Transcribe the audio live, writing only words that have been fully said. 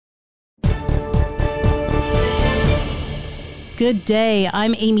Good day.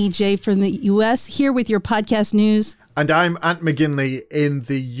 I'm Amy J from the US, here with your podcast news. And I'm Ant McGinley in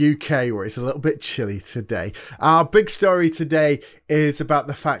the UK, where it's a little bit chilly today. Our big story today is about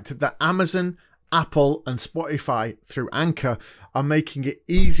the fact that Amazon, Apple and Spotify through Anchor are making it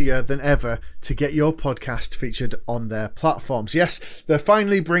easier than ever to get your podcast featured on their platforms. Yes, they're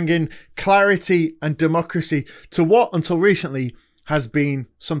finally bringing clarity and democracy to what, until recently, has been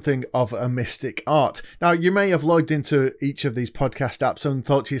something of a mystic art. Now, you may have logged into each of these podcast apps and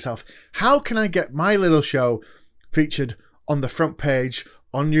thought to yourself, how can I get my little show featured on the front page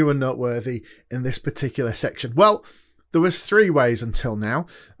on New and Noteworthy in this particular section? Well, there was three ways until now.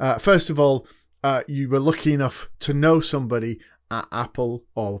 First of all, you were lucky enough to know somebody at Apple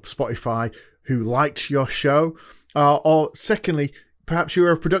or Spotify who liked your show. Or secondly, perhaps you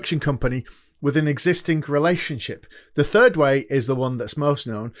were a production company with an existing relationship. The third way is the one that's most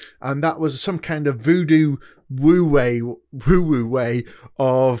known, and that was some kind of voodoo woo-woo way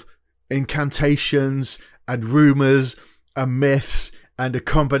of incantations and rumours and myths and a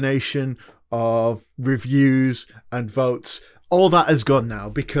combination of reviews and votes. All that is gone now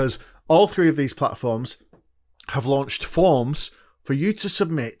because all three of these platforms have launched forms for you to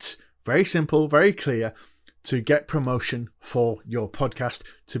submit, very simple, very clear, to get promotion for your podcast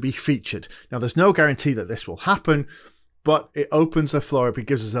to be featured. Now, there's no guarantee that this will happen, but it opens the floor. It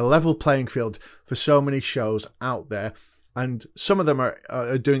gives us a level playing field for so many shows out there. And some of them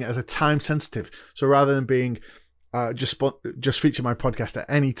are doing it as a time sensitive. So rather than being just feature my podcast at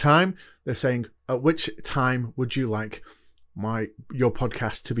any time, they're saying, at which time would you like your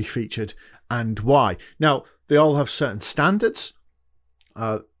podcast to be featured and why? Now, they all have certain standards.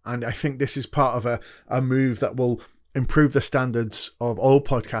 And I think this is part of a move that will improve the standards of all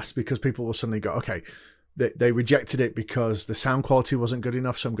podcasts, because people will suddenly go, okay, they rejected it because the sound quality wasn't good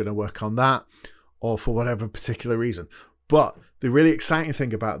enough, so I'm going to work on that, or for whatever particular reason. But the really exciting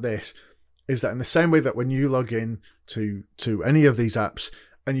thing about this is that in the same way that when you log in to any of these apps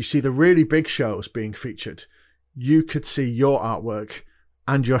and you see the really big shows being featured, you could see your artwork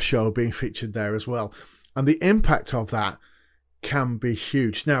and your show being featured there as well. And the impact of that can be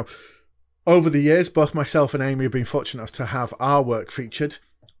huge. Now, over the years, both myself and Amy have been fortunate enough to have our work featured,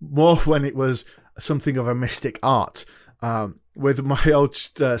 more when it was something of a mystic art. With my old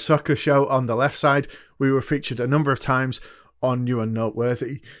soccer show on the left side, we were featured a number of times on New and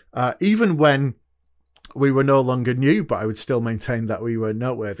Noteworthy. Even when we were no longer new, but I would still maintain that we were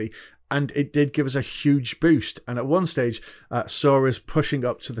noteworthy. And it did give us a huge boost. And at one stage, saw us pushing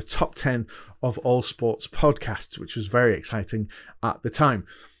up to the top 10 of all sports podcasts, which was very exciting at the time.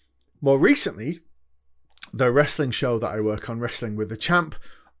 More recently, the wrestling show that I work on, Wrestling with the Champ,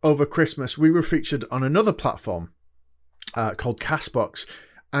 over Christmas, we were featured on another platform called Castbox.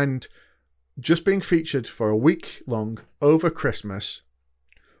 And just being featured for a week long over Christmas,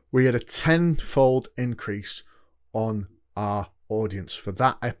 we had a 10-fold increase on our audience for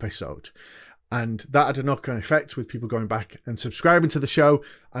that episode, and that had a knock-on effect with people going back and subscribing to the show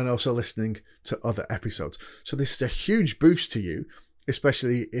and also listening to other episodes. So this is a huge boost to you,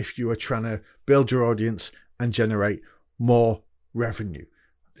 especially if you are trying to build your audience and generate more revenue.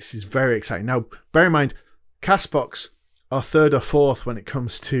 This is very exciting. Now, bear in mind, Castbox are third or fourth when it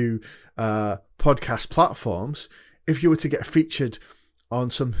comes to podcast platforms. If you were to get featured on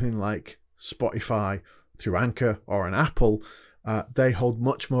something like Spotify through Anchor or an Apple, they hold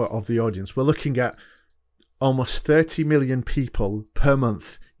much more of the audience. We're looking at almost 30 million people per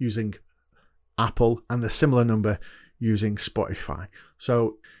month using Apple and a similar number using Spotify.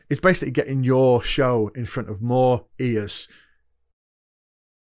 So it's basically getting your show in front of more ears.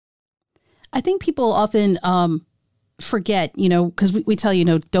 I think people often forget, because we tell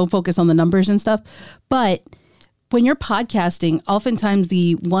don't focus on the numbers and stuff. But when you're podcasting, oftentimes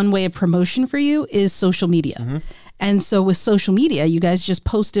the one way of promotion for you is social media. Mm-hmm. And so with social media, you guys just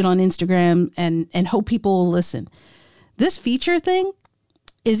post it on Instagram and hope people will listen. This feature thing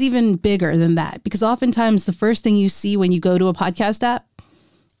is even bigger than that, because oftentimes the first thing you see when you go to a podcast app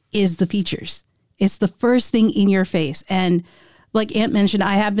is the features. It's the first thing in your face. And like Ant mentioned,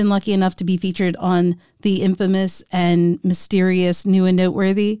 I have been lucky enough to be featured on the infamous and mysterious New and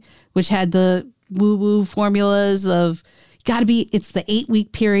Noteworthy, which had the woo-woo formulas of it's the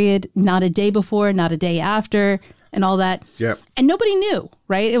 8-week period, not a day before, not a day after, and all that. Yeah. And nobody knew,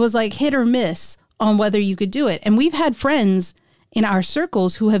 right? It was like hit or miss on whether you could do it. And we've had friends in our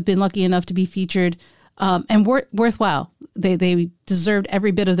circles who have been lucky enough to be featured and worthwhile. They deserved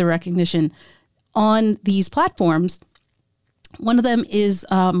every bit of the recognition on these platforms. One of them is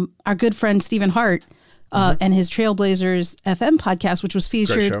our good friend Stephen Hart and his Trailblazers FM podcast, which was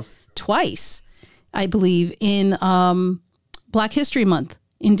featured twice, I believe, in Black History Month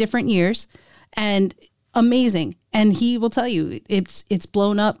in different years, and amazing. And he will tell you it's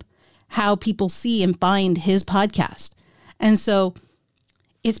blown up how people see and find his podcast. And so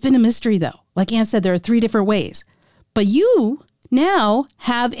it's been a mystery, though. Like Ann said, there are 3 different ways. But you now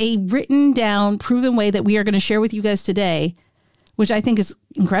have a written down, proven way that we are going to share with you guys today, which I think is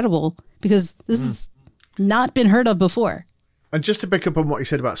incredible because this has not been heard of before. And just to pick up on what you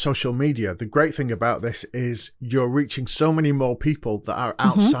said about social media, the great thing about this is you're reaching so many more people that are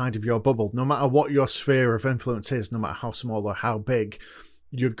outside of your bubble. No matter what your sphere of influence is, no matter how small or how big,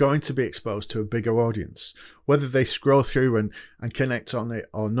 you're going to be exposed to a bigger audience. Whether they scroll through and connect on it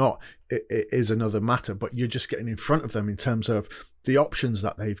or not, it is another matter. But you're just getting in front of them in terms of the options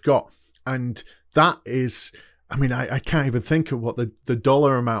that they've got. And that is... I mean, I can't even think of what the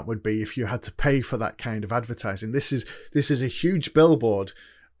dollar amount would be if you had to pay for that kind of advertising. This is a huge billboard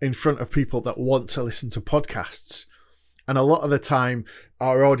in front of people that want to listen to podcasts. And a lot of the time,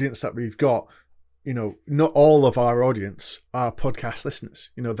 our audience that we've got, you know, not all of our audience are podcast listeners,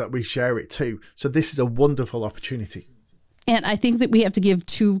 you know, that we share it to. So this is a wonderful opportunity. And I think that we have to give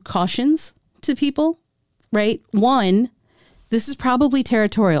 2 cautions to people, right? One, this is probably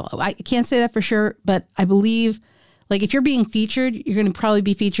territorial. I can't say that for sure, but I believe, like, if you're being featured, you're going to probably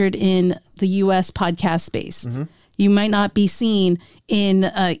be featured in the US podcast space. You might not be seen in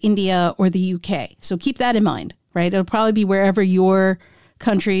India or the UK. So keep that in mind, right? It'll probably be wherever your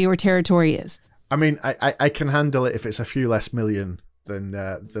country or territory is. I mean, I can handle it if it's a few less million than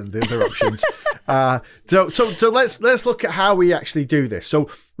the other options. So let's look at how we actually do this. So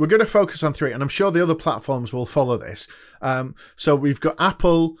we're going to focus on 3, and I'm sure the other platforms will follow this. So we've got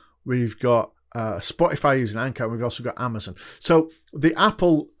Apple, we've got Spotify using Anchor, and we've also got Amazon. So the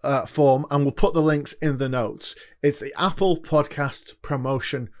Apple form, and we'll put the links in the notes, it's the Apple Podcast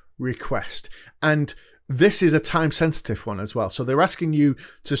Promotion Request. And this is a time-sensitive one as well. So they're asking you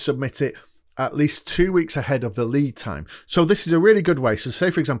to submit it at least 2 weeks ahead of the lead time. So this is a really good way. So say,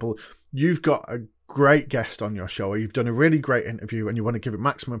 for example, you've got a great guest on your show, or you've done a really great interview and you want to give it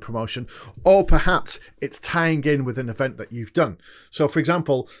maximum promotion, or perhaps it's tying in with an event that you've done. So, for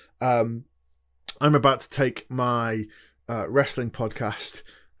example, I'm about to take my wrestling podcast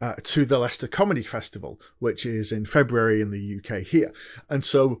to the Leicester Comedy Festival, which is in February in the UK here. And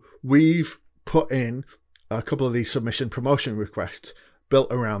so we've put in a couple of these submission promotion requests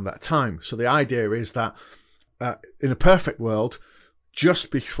built around that time. So the idea is that in a perfect world,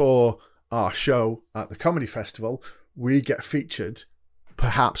 just before our show at the comedy festival, we get featured.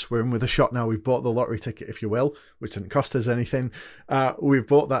 Perhaps we're in with a shot now. We've bought the lottery ticket, if you will, which didn't cost us anything. We've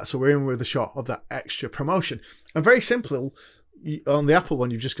bought that, so we're in with a shot of that extra promotion. And very simple, on the Apple one,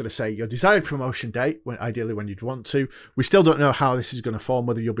 you've just got to say your desired promotion date, ideally when you'd want to. We still don't know how this is going to form,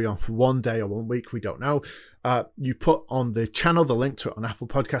 whether you'll be on for 1 day or 1 week. We don't know. You put on the channel the link to it on Apple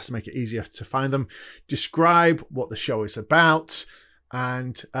Podcasts to make it easier to find them. Describe what the show is about,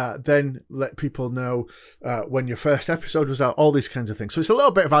 and then let people know when your first episode was out, all these kinds of things. So it's a little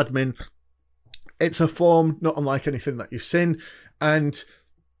bit of admin. It's a form not unlike anything that you've seen, and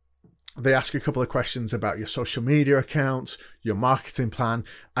they ask you a couple of questions about your social media accounts, your marketing plan,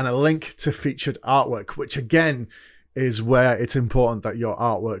 and a link to featured artwork, which again is where it's important that your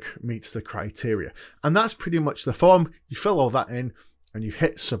artwork meets the criteria. And that's pretty much the form. You fill all that in and you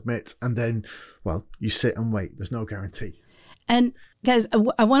hit submit, and then, well, you sit and wait. There's no guarantee. And guys,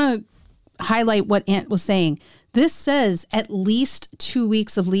 I want to highlight what Ant was saying. This says at least 2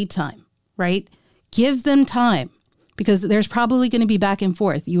 weeks of lead time, right? Give them time, because there's probably going to be back and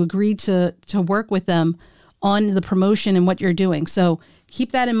forth. You agreed to work with them on the promotion and what you're doing. So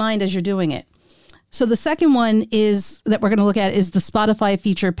keep that in mind as you're doing it. So the second one is that we're going to look at is the Spotify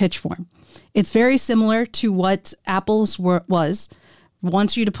feature pitch form. It's very similar to what Apple's was.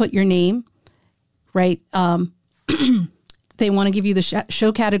 Wants you to put your name, right? They want to give you the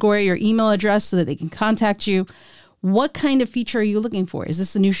show category, your email address so that they can contact you. What kind of feature are you looking for? Is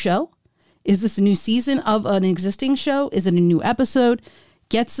this a new show? Is this a new season of an existing show? Is it a new episode?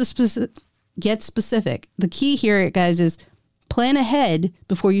 Get specific. The key here, guys, is plan ahead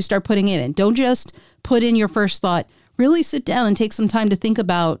before you start putting it in. Don't just put in your first thought. Really sit down and take some time to think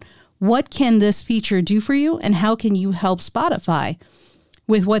about what can this feature do for you and how can you help Spotify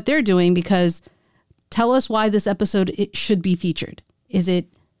with what they're doing, because tell us why this episode it should be featured. Is it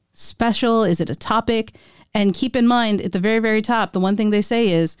special? Is it a topic? And keep in mind, at the very, very top, the one thing they say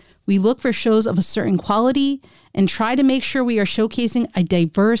is we look for shows of a certain quality and try to make sure we are showcasing a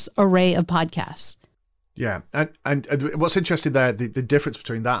diverse array of podcasts. Yeah. And what's interesting there, the difference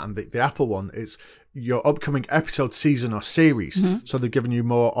between that and the Apple one is your upcoming episode, season, or series. Mm-hmm. So they're giving you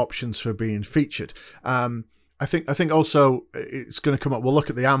more options for being featured. And I think also it's going to come up. We'll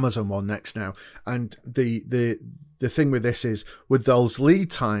look at the Amazon one next now, and the thing with this is with those lead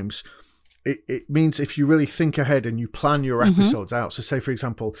times, it means if you really think ahead and you plan your episodes out. So say for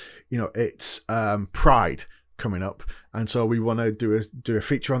example, it's Pride coming up, and so we want to do a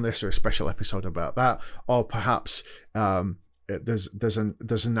feature on this or a special episode about that, or perhaps there's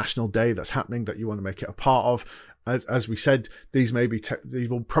a national day that's happening that you want to make it a part of. As we said, these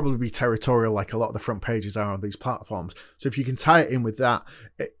will probably be territorial, like a lot of the front pages are on these platforms. So if you can tie it in with that,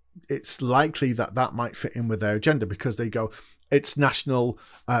 it's likely that might fit in with their agenda, because they go, it's National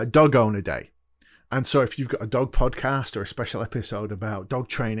Dog Owner Day. And so if you've got a dog podcast or a special episode about dog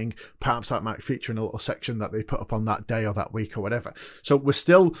training, perhaps that might feature in a little section that they put up on that day or that week or whatever. So we're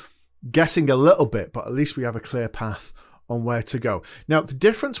still guessing a little bit, but at least we have a clear path on where to go. Now, the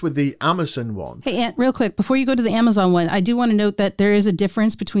difference with the Amazon one... Hey, Ant, real quick, before you go to the Amazon one, I do want to note that there is a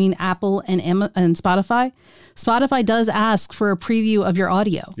difference between Apple and Spotify. Spotify does ask for a preview of your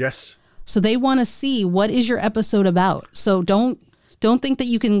audio. Yes. So they want to see what is your episode about. So don't think that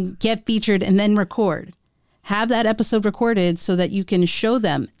you can get featured and then record. Have that episode recorded so that you can show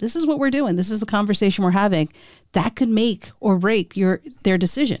them, this is what we're doing. This is the conversation we're having. That could make or break their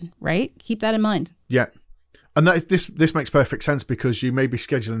decision, right? Keep that in mind. Yeah. And this makes perfect sense, because you may be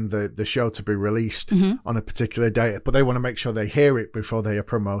scheduling the show to be released on a particular day, but they want to make sure they hear it before they are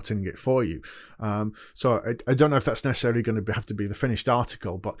promoting it for you. So I don't know if that's necessarily going to have to be the finished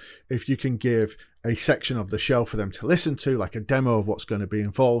article, but if you can give a section of the show for them to listen to, like a demo of what's going to be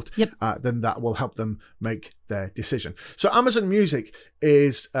involved, then that will help them make their decision. So Amazon Music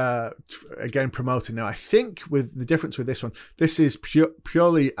is, again, promoting now. I think with the difference with this one, this is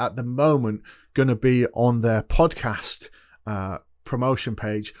purely at the moment going to be on their podcast promotion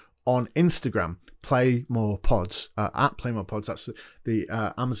page on Instagram. Play More Pods, at Play More Pods. That's the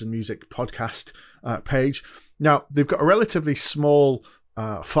Amazon Music podcast page. Now, they've got a relatively small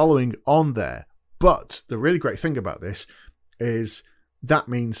following on there, but the really great thing about this is that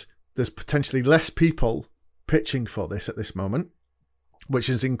means there's potentially less people pitching for this at this moment, which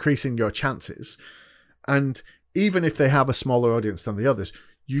is increasing your chances. And even if they have a smaller audience than the others,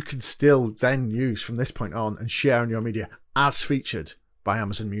 you can still then use from this point on and share on your media as featured by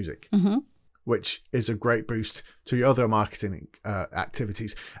Amazon Music, which is a great boost to your other marketing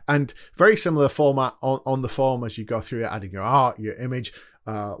activities. And very similar format on the form as you go through it, adding your art, your image,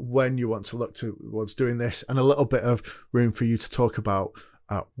 when you want to look towards doing this, and a little bit of room for you to talk about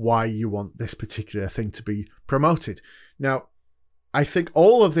why you want this particular thing to be promoted. Now, I think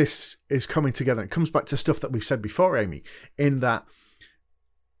all of this is coming together. It comes back to stuff that we've said before, Amy, in that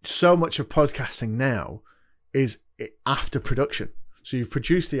so much of podcasting now is after production. So you've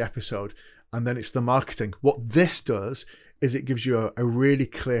produced the episode and then it's the marketing. What this does is it gives you a really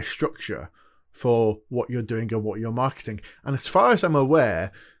clear structure for what you're doing and what you're marketing. And as far as I'm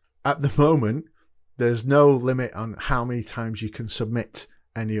aware, at the moment, there's no limit on how many times you can submit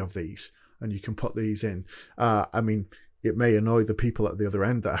any of these and you can put these in. I mean, it may annoy the people at the other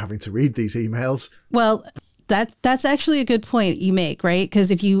end that are having to read these emails. Well, that's actually a good point you make, right?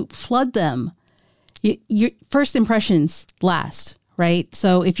 Because if you flood them, your first impressions last, right?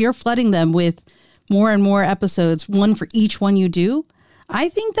 So if you're flooding them with more and more episodes, one for each one you do, I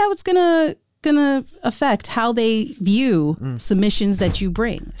think that was gonna affect how they view submissions that you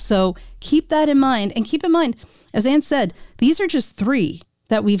bring. So keep that in mind, and keep in mind, as Ann said, these are just 3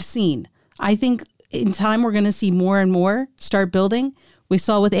 that we've seen. I think in time we're going to see more and more start building. We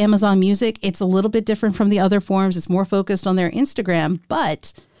saw with Amazon Music, it's a little bit different from the other forms. It's more focused on their Instagram,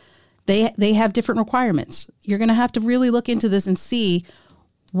 but they have different requirements. You're going to have to really look into this and see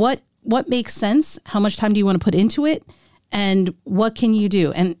what makes sense. How much time do you want to put into it? And what can you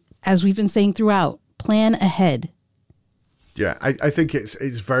do? And as we've been saying throughout, plan ahead. Yeah, I think it's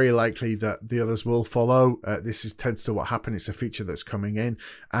very likely that the others will follow. This tends to what happened. It's a feature that's coming in,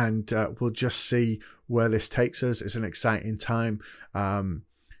 and we'll just see where this takes us. It's an exciting time. I'm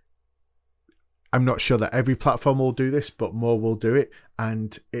not sure that every platform will do this, but more will do it.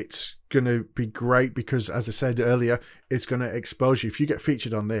 And it's going to be great because, as I said earlier, it's going to expose you. If you get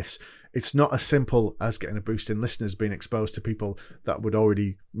featured on this, it's not as simple as getting a boost in listeners, being exposed to people that would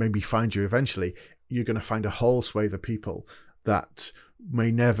already maybe find you eventually. You're going to find a whole swathe of people that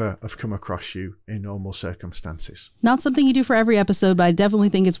may never have come across you in normal circumstances. Not something you do for every episode, but I definitely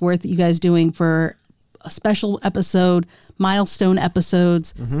think it's worth you guys doing for a special episode, milestone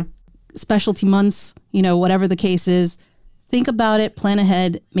episodes, specialty months, whatever the case is. Think about it, plan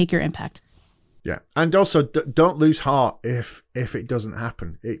ahead, make your impact. Yeah. And also don't lose heart if it doesn't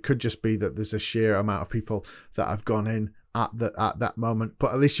happen. It could just be that there's a sheer amount of people that have gone in at that moment,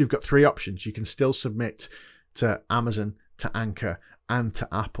 but at least you've got 3 options. You can still submit to Amazon, to Anchor, and to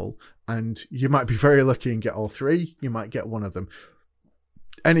Apple. And you might be very lucky and get all three. You might get one of them.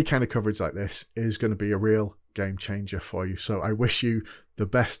 Any kind of coverage like this is going to be a real game changer for you. So I wish you the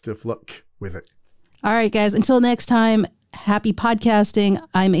best of luck with it. All right, guys. Until next time, happy podcasting.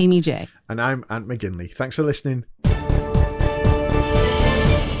 I'm Amy J. And I'm Ant McGinley. Thanks for listening.